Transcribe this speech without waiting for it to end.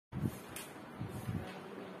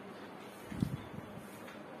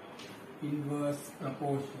inverse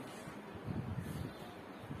proportions.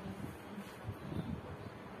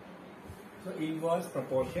 So inverse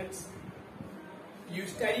proportions. You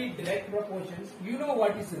study direct proportions. You know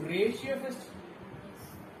what is ratio first?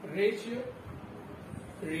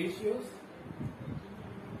 Ratios.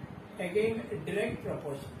 Again, direct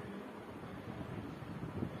proportion.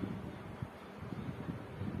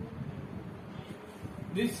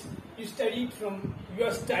 This you studied from. You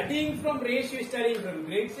are studying from ratio. Studying from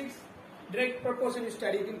grade 6. Direct proportion is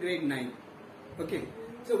studied in grade 9. Okay.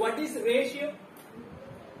 So what is ratio?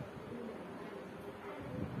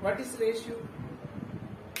 What is ratio?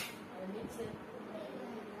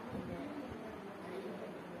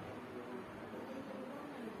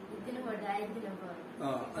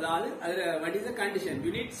 What is the condition?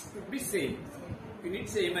 Units should be same.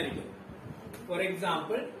 Units same. For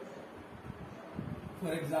example,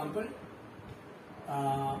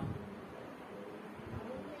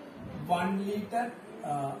 1 liter,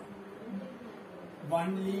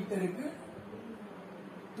 1 liter,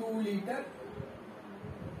 2 liter.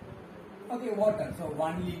 Okay, water. So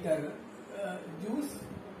 1 liter juice,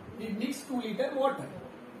 we mix 2 liter water.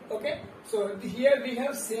 Okay, so here we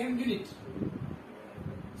have same unit.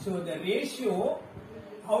 So the ratio,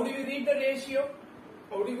 how do you read the ratio?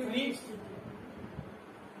 How do you read?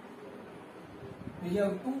 We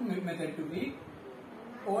have two methods to read.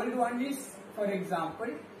 Old one is, for example,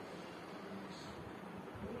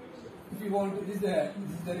 if you want to, this is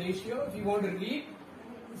the ratio. If you want to read,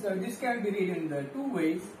 so this can be read in the two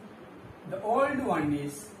ways. The old one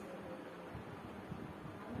is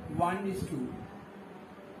 1:2.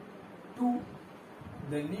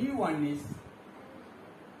 The new one is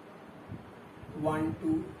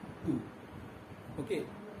 1:2. Okay,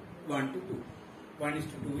 1:2.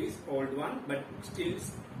 1:2 is old one, but still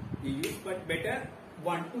we use, but better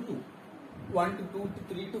 1:2. 1:2 to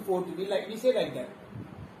 3 to 4 to be like we say like that.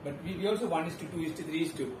 But we also 1:2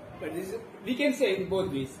 3:2. But this is, we can say in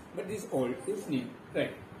both ways. But this is old, this is new,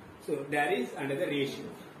 right? So there is another ratio.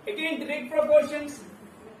 Again, direct proportions.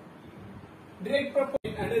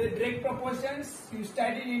 Under the direct proportions, you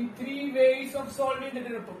studied in 3 ways of solving the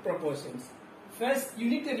direct proportions. First,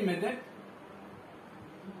 unitary method.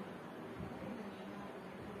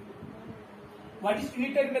 What is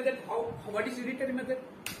unitary method? What is unitary method?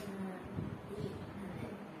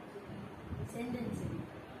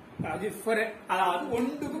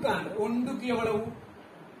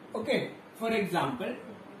 Okay. For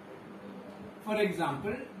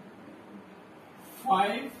example,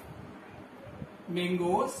 5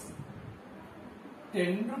 mangoes,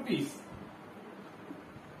 10 rupees.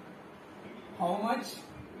 How much?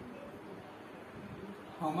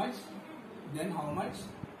 Then how much?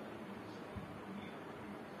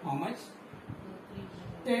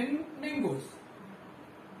 10 mangoes.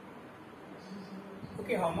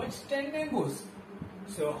 Okay, how much? 10 mangoes.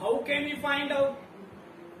 So how can we find out?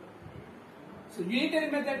 So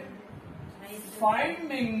unitary method. 5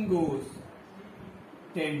 mangoes,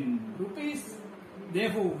 10 rupees.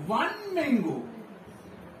 Therefore, 1 mango.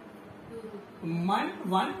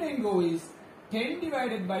 One mango is 10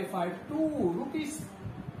 divided by 5, 2 rupees.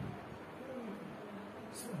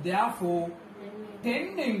 Therefore,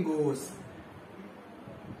 10 mangoes.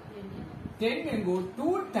 10 mango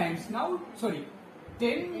 2 times now. Sorry,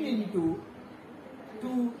 10 into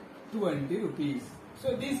 2, 20 rupees.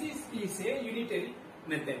 So this is a unitary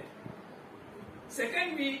method.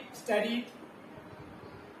 Second, we studied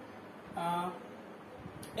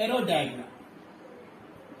arrow diagram.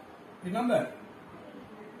 Remember?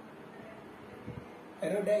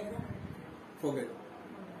 Arrow diagram? Forget.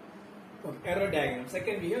 Okay, arrow diagram.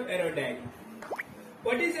 Second, we have arrow diagram.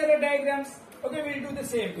 What is arrow diagrams? Okay, we will do the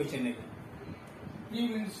same question again. We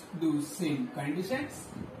will do same conditions.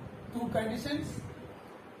 2 conditions.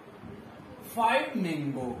 5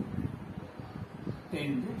 mango,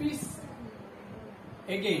 10 rupees.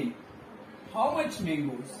 Again, how much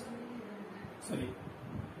mangoes? Sorry.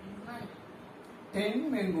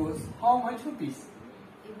 10 mangoes, how much rupees?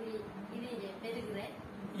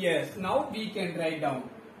 Yes, now we can write down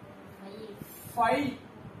 5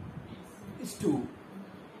 is 2.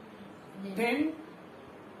 10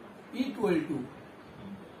 equal to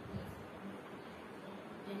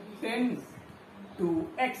 10 to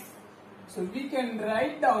x. So we can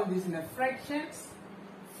write down this in a fractions.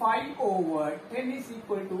 5 over 10 is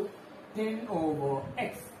equal to 10 over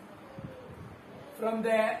x. From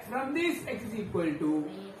this x is equal to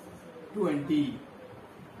 20.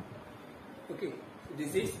 Okay, so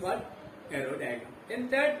this is what arrow diagram. Then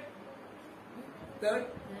third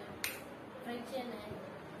fraction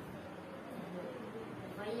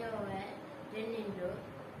 5 over 10 into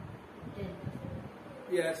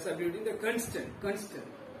we are substituting the constant.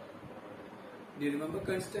 Do you remember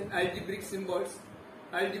constant? Algebraic symbols.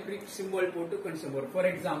 Algebraic symbol put to constant. For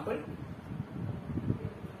example,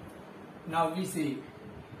 now we say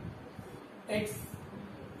x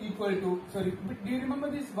equal to, sorry, do you remember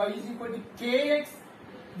this? Y is equal to kx.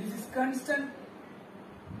 This is constant.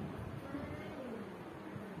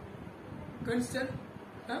 Constant.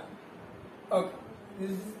 Huh? Okay.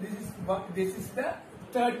 This is the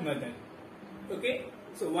third method. Okay.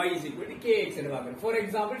 So y is equal to kx. For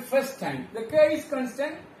example, first time the k is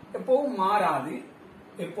constant. எப்பவும் மாறாது.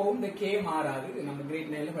 எப்பவும் the k மாறாது. நம்ம grade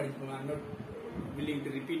 9 ல படிச்சிருக்கோம். I'm not willing to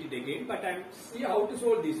repeat it again, but I see how to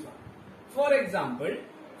solve this one. For example,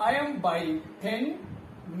 I am buying 10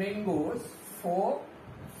 mangoes for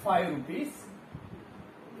 5 rupees.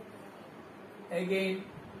 Again,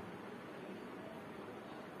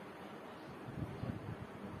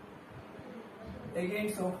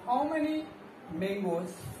 so how many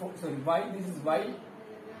mangoes? Sorry, y. This is y.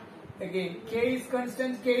 Again, k is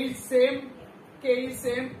constant. K is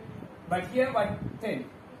same. But here what? 10.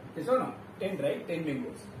 Yes or no? 10, right? 10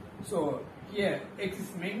 mangoes. So here x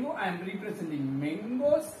is mango. I am representing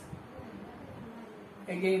mangoes.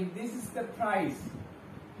 Again, this is the price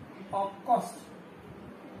or cost.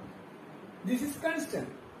 This is constant.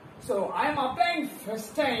 So I am applying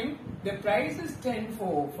first time the price is 10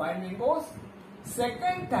 for 5 mangoes.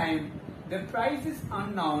 Second time the price is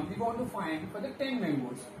unknown. We want to find for the 10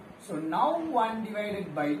 mangoes. So now 1 divided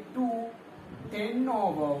by 2, 10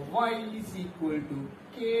 over y is equal to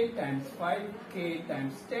k times 5, k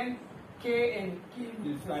times 10. K and k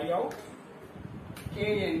will fly out. K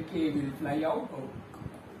and k will fly out. Oh,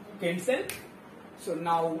 cancel. So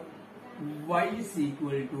now y is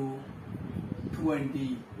equal to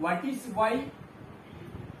 20. What is y?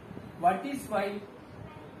 What is y?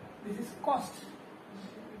 This is cost.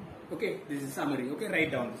 Okay, this is summary. Okay,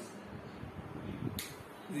 write down this.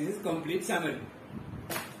 This is complete summary.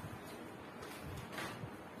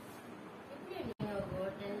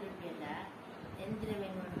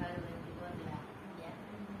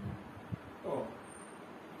 Oh,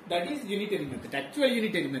 that is unitary method. Actual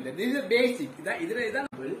unitary method. This is a basic. This is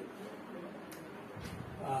example.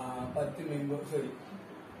 10 mango, sorry,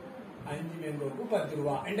 5 mango ku 10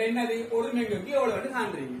 ruwa. And என்னது ஒரு mango க்கு எவ்வளவுன்னு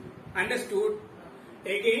காண்றீங்க. Understood?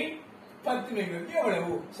 Again 10 mango க்கு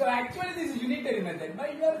எவ்வளவு. So actually this is unitary method. But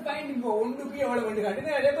you are finding for 1 க்கு எவ்வளவுன்னு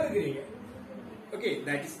காண்றீங்க அதே பெருக்குறீங்க. Okay,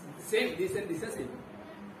 that is same. This and this is same.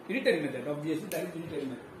 Unitary method. Obviously that is unitary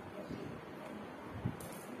method.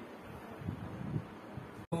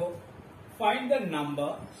 So find the number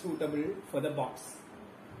suitable for the box.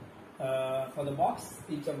 For the box,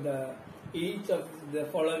 each of the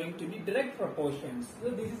following to be direct proportions. So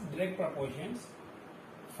this is direct proportions.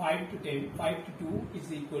 5 to 10, 5 to 2 is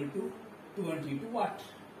equal to 20 to what?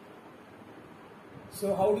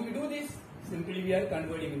 So how do we do this? Simply we are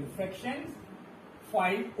converting into fractions.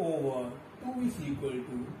 5 over 2 is equal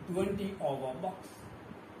to 20 over box.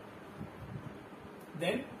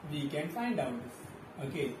 Then we can find out this.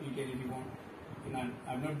 Okay, we can if you want.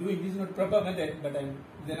 I'm not doing this, not proper method, but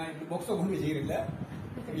then I box of one here.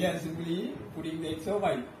 We are simply putting the x over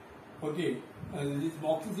y. Okay, this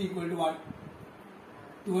box is equal to what?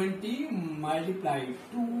 20 multiplied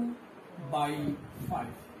 2 by 5.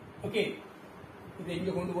 Okay, then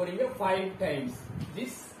you're going to go here 5 times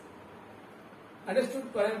this. Understood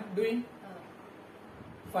what I'm doing?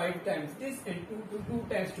 5 times this and 2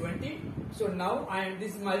 times 20. So now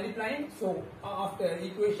this is multiplying. So after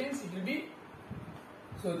equations it will be.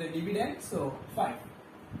 So the dividend, so 5.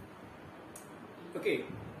 Okay.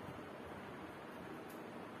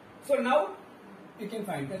 So now you can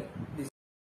find that this